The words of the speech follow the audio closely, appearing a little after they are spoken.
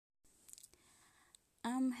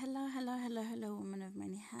Hello, woman of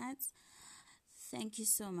many hats. Thank you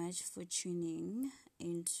so much for tuning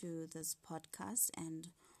into this podcast and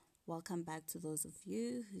welcome back to those of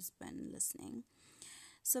you who's been listening.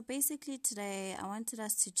 So basically today I wanted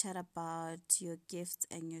us to chat about your gifts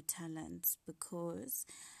and your talents because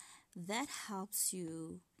that helps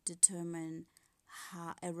you determine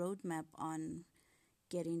a roadmap on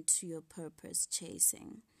getting to your purpose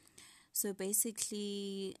chasing. So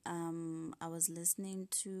basically, I was listening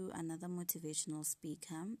to another motivational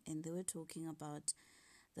speaker, and they were talking about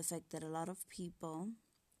the fact that a lot of people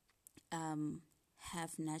um,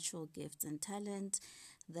 have natural gifts and talent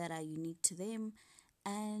that are unique to them.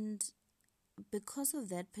 And because of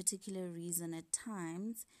that particular reason, at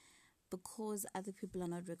times, because other people are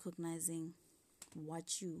not recognizing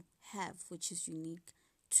what you have, which is unique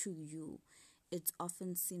to you, it's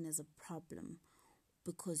often seen as a problem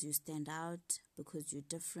because you stand out, because you're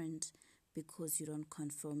different, because you don't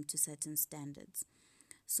conform to certain standards.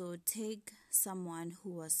 So take someone who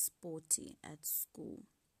was sporty at school.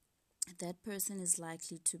 That person is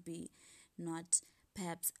likely to be not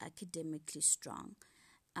perhaps academically strong.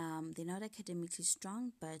 They're not academically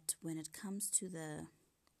strong, but when it comes to the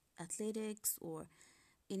athletics or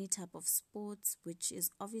any type of sports, which is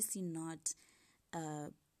obviously not a,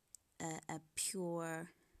 a pure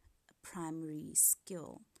primary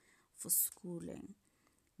skill for schooling.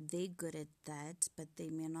 They're good at that, but they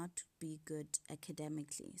may not be good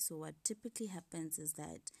academically. So, what typically happens is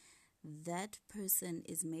that that person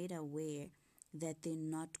is made aware that they're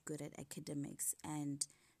not good at academics and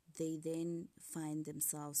they then find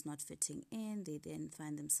themselves not fitting in. They then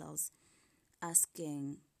find themselves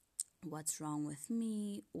asking, what's wrong with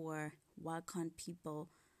me? Or why can't people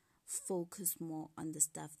focus more on the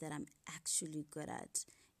stuff that I'm actually good at?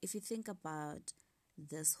 If you think about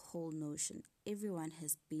this whole notion, everyone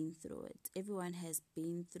has been through it. Everyone has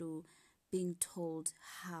been through being told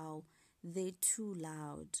how they're too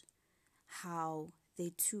loud, how they're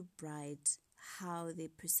too bright, how their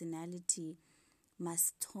personality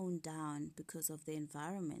must tone down because of the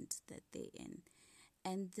environment that they're in.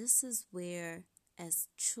 And this is where, as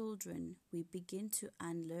children, we begin to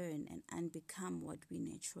unlearn and unbecome what we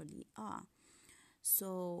naturally are.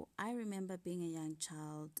 So I remember being a young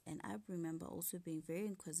child, and I remember also being very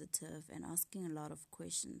inquisitive and asking a lot of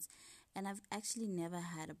questions. And I've actually never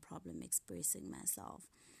had a problem expressing myself.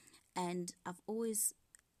 And I've always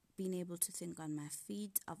been able to think on my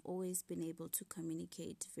feet. I've always been able to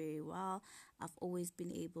communicate very well. I've always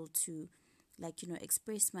been able to,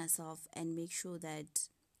 express myself and make sure that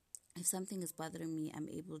if something is bothering me, I'm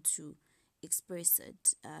able to express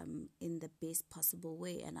it in the best possible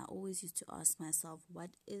way. And I always used to ask myself, what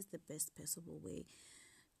is the best possible way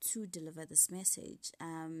to deliver this message?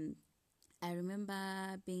 I remember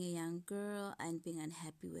being a young girl and being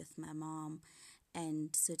unhappy with my mom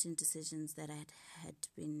and certain decisions that had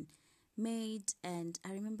been made. And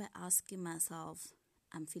I remember asking myself,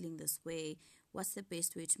 I'm feeling this way. What's the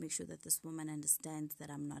best way to make sure that this woman understands that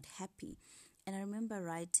I'm not happy? And I remember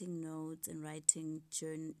writing notes and writing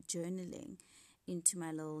journaling into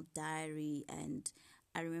my little diary. And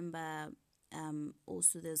I remember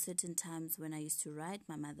also there were certain times when I used to write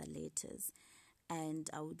my mother letters and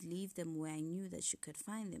I would leave them where I knew that she could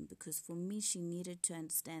find them, because for me she needed to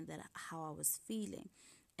understand that how I was feeling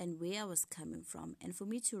and where I was coming from. And for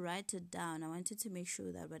me to write it down, I wanted to make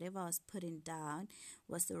sure that whatever I was putting down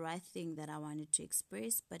was the right thing that I wanted to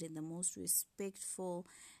express, but in the most respectful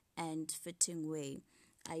and fitting way.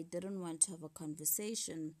 I didn't want to have a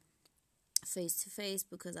conversation face to face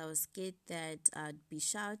because I was scared that I'd be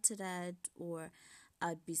shouted at, or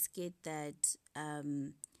I'd be scared that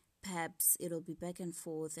perhaps it'll be back and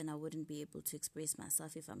forth and I wouldn't be able to express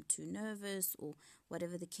myself if I'm too nervous or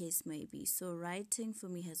whatever the case may be. So writing for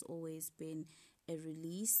me has always been a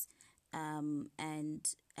release, and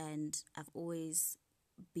I've always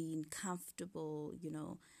been comfortable,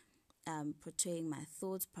 portraying my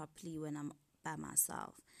thoughts properly when I'm by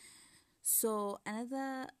myself. So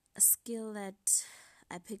another skill that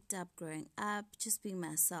I picked up growing up, just being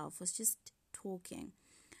myself, was just talking.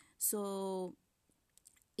 So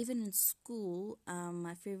even in school,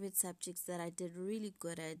 my favorite subjects that I did really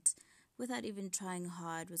good at without even trying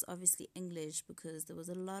hard was obviously English, because there was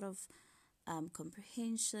a lot of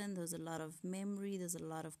comprehension, there was a lot of memory, there's a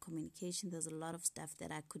lot of communication, there's a lot of stuff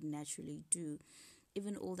that I could naturally do.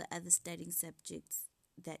 Even all the other studying subjects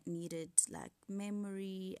that needed like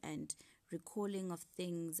memory and recalling of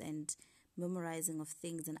things and memorizing of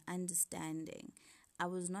things and understanding. I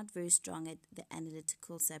was not very strong at the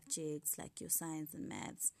analytical subjects like your science and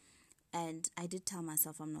maths, And I did tell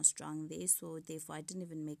myself I'm not strong there, so therefore I didn't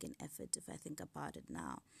even make an effort if I think about it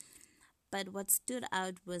now. But what stood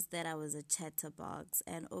out was that I was a chatterbox,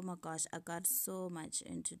 and oh my gosh, I got so much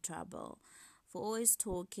into trouble for always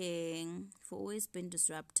talking, for always being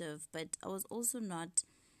disruptive. But I was also not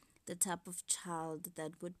the type of child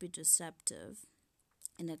that would be disruptive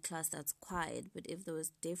in a class that's quiet. But if there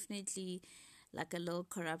was definitely like a little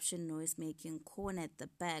corruption noise making corner at the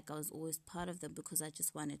back, I was always part of them because I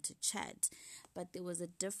just wanted to chat. But there was a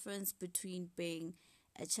difference between being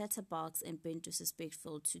a chatterbox and being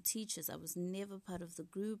disrespectful to teachers. I was never part of the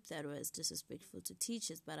group that was disrespectful to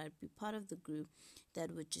teachers, but I'd be part of the group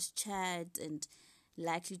that would just chat and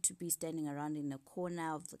likely to be standing around in a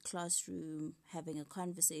corner of the classroom having a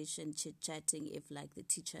conversation, chit-chatting if like the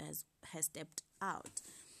teacher has stepped out.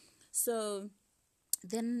 So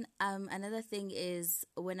then another thing is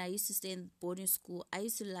when I used to stay in boarding school, I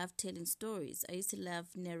used to love telling stories. I used to love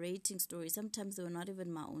narrating stories. Sometimes they were not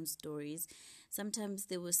even my own stories. Sometimes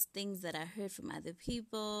there was things that I heard from other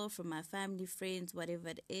people, from my family, friends, whatever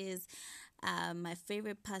it is. My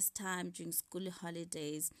favorite pastime during school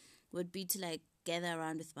holidays would be to like gather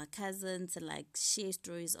around with my cousins and like share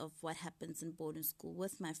stories of what happens in boarding school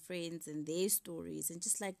with my friends and their stories, and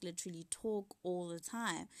just like literally talk all the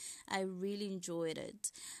time. I really enjoyed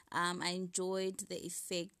it. I enjoyed the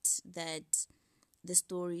effect that the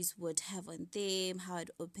stories would have on them, how it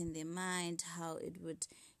opened their mind, how it would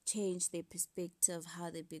change their perspective, how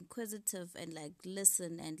they'd be inquisitive and like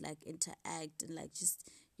listen and like interact and like just,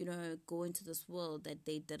 go into this world that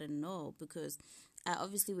they didn't know. Because I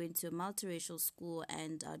obviously went to a multiracial school,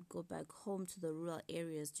 and I'd go back home to the rural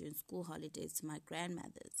areas during school holidays to my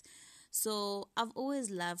grandmother's. So I've always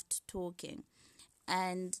loved talking,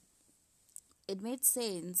 and it made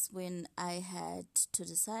sense when I had to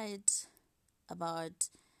decide about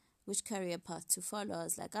which career path to follow. I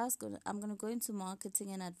was like, I'm gonna go into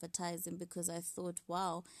marketing and advertising because I thought,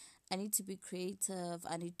 wow, I need to be creative.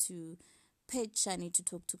 I need to pitch. I need to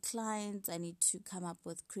talk to clients. I need to come up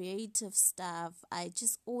with creative stuff. I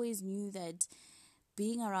just always knew that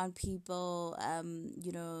being around people,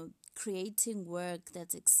 creating work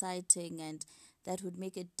that's exciting and that would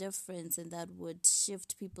make a difference and that would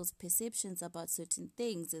shift people's perceptions about certain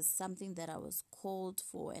things is something that I was called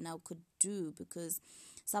for and I could do because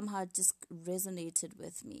somehow it just resonated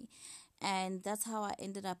with me. And that's how I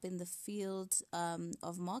ended up in the field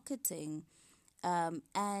of marketing.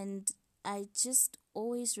 And I just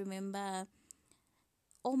always remember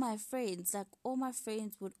all my friends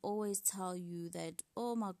would always tell you that,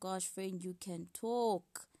 oh my gosh, friend, you can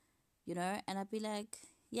talk, and I'd be like,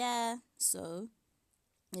 yeah, so,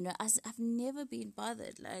 I've never been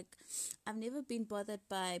bothered. Like, I've never been bothered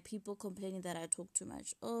by people complaining that I talk too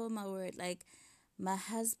much. Oh my word, like, my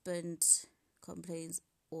husband complains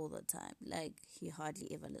all the time. Like, he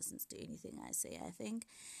hardly ever listens to anything I say, I think.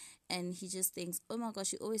 And he just thinks, oh my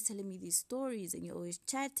gosh, you're always telling me these stories and you're always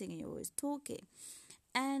chatting and you're always talking.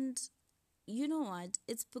 And you know what?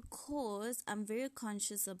 It's because I'm very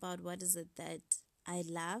conscious about what is it that I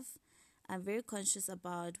love. I'm very conscious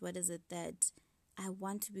about what is it that I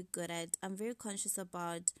want to be good at. I'm very conscious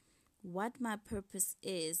about what my purpose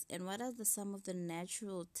is and what are some of the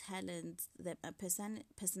natural talents that my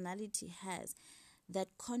personality has that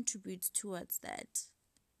contributes towards that,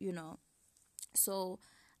 So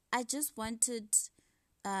I just wanted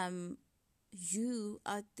you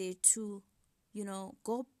out there to,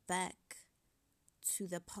 go back to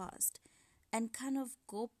the past and kind of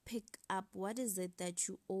go pick up what is it that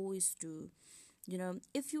you always do.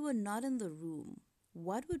 If you were not in the room,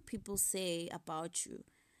 what would people say about you?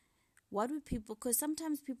 Because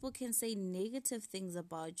sometimes people can say negative things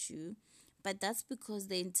about you, but that's because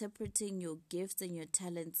they're interpreting your gifts and your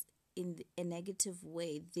talents in a negative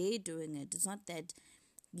way. They're doing it. It's not that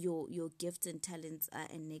your gifts and talents are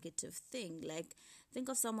a negative thing. Like, think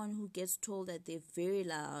of someone who gets told that they're very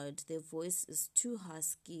loud, their voice is too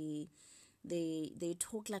husky, they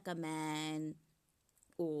talk like a man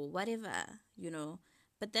or whatever,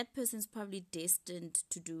 but that person's probably destined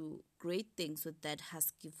to do great things with that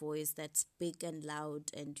husky voice that's big and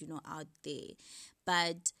loud and out there.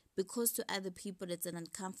 But because to other people it's an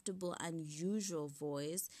uncomfortable, unusual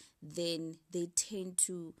voice, then they tend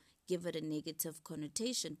to give it a negative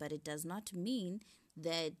connotation, but it does not mean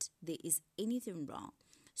that there is anything wrong.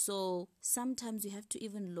 So sometimes you have to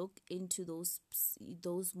even look into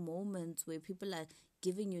those moments where people are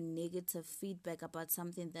giving you negative feedback about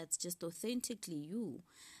something that's just authentically you.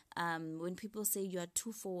 When people say you are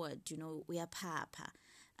too forward, we are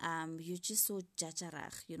you're just so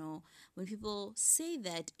jajarach, when people say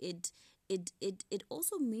that, it it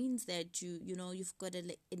also means that you've got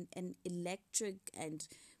an electric and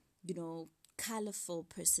colorful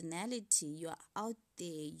personality. You're out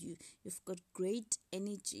there. You've got great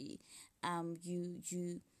energy.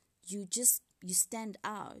 You stand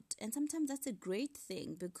out, and sometimes that's a great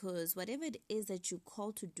thing, because whatever it is that you're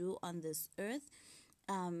called to do on this earth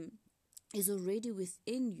is already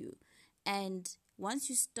within you. And once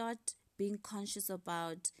you start being conscious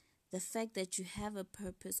about the fact that you have a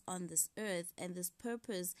purpose on this earth, and this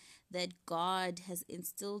purpose that God has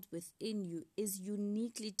instilled within you is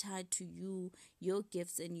uniquely tied to you, your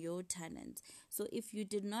gifts and your talents. So if you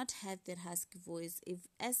did not have that husky voice, if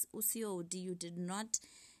as UCOD you did not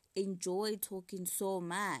enjoy talking so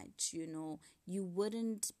much, you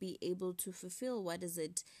wouldn't be able to fulfill what is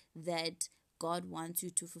it that God wants you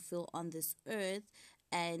to fulfill on this earth.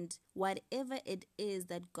 And whatever it is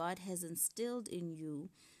that God has instilled in you,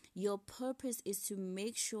 your purpose is to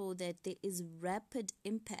make sure that there is rapid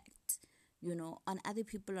impact, on other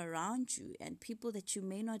people around you, and people that you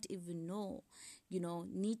may not even know,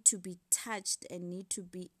 need to be touched and need to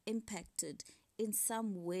be impacted in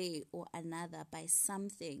some way or another by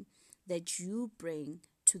something that you bring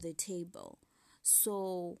to the table.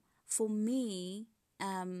 So for me,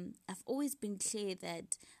 I've always been clear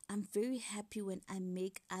that I'm very happy when I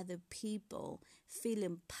make other people feel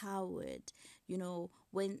empowered,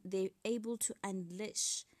 when they're able to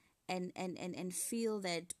unleash and feel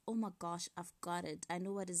that, oh my gosh, I've got it. I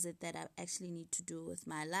know what is it that I actually need to do with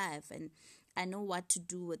my life, and I know what to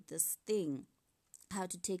do with this thing, how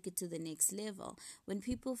to take it to the next level. When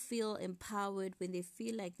people feel empowered, when they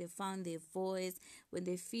feel like they found their voice, when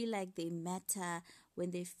they feel like they matter,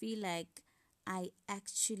 when they feel like I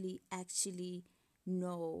actually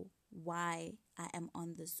know why I am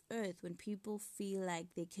on this earth, when people feel like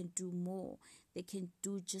they can do more, they can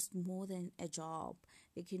do just more than a job,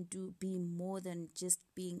 they can be more than just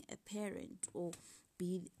being a parent, or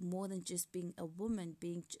be more than just being a woman,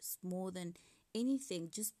 being just more than anything,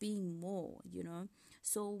 just being more,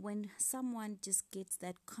 So when someone just gets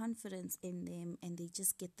that confidence in them, and they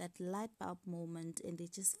just get that light bulb moment, and they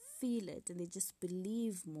just feel it, and they just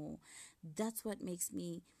believe more, that's what makes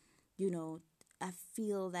me, I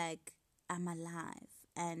feel like I'm alive.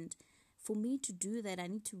 And for me to do that, I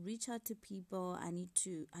need to reach out to people. I need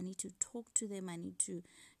to talk to them. I need to,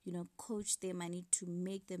 coach them. I need to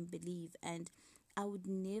make them believe. And I would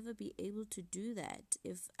never be able to do that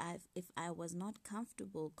if I was not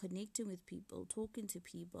comfortable connecting with people, talking to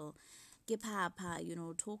people,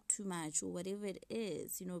 talk too much, or whatever it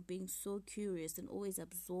is, being so curious and always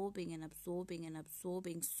absorbing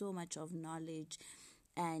so much of knowledge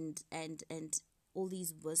and all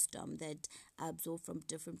these wisdom that I absorb from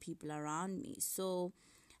different people around me. So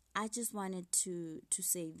I just wanted to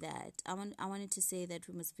say that. I wanted to say that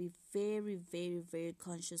we must be very, very, very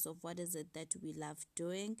conscious of what is it that we love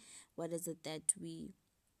doing, what is it that we're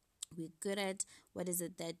good at, what is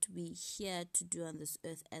it that we're here to do on this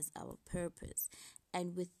earth as our purpose.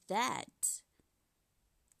 And with that,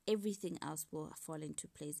 everything else will fall into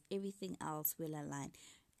place, everything else will align.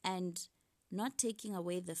 And not taking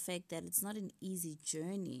away the fact that it's not an easy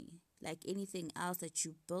journey. Like anything else that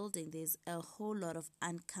you're building, there's a whole lot of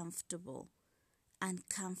uncomfortable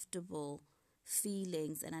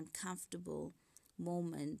feelings and uncomfortable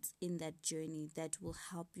moments in that journey that will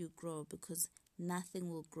help you grow, because nothing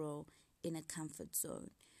will grow in a comfort zone.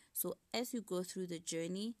 So as you go through the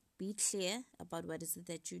journey, be clear about what is it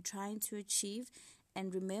that you're trying to achieve.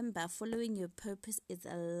 And remember, following your purpose is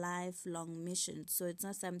a lifelong mission. So it's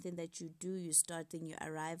not something that you do, you start, and you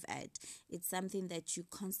arrive at. It's something that you're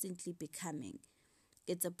constantly becoming.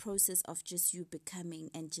 It's a process of just you becoming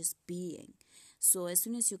and just being. So as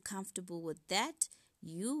soon as you're comfortable with that,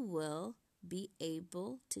 you will be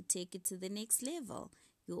able to take it to the next level.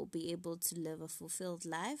 You'll be able to live a fulfilled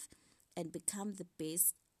life and become the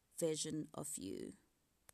best version of you.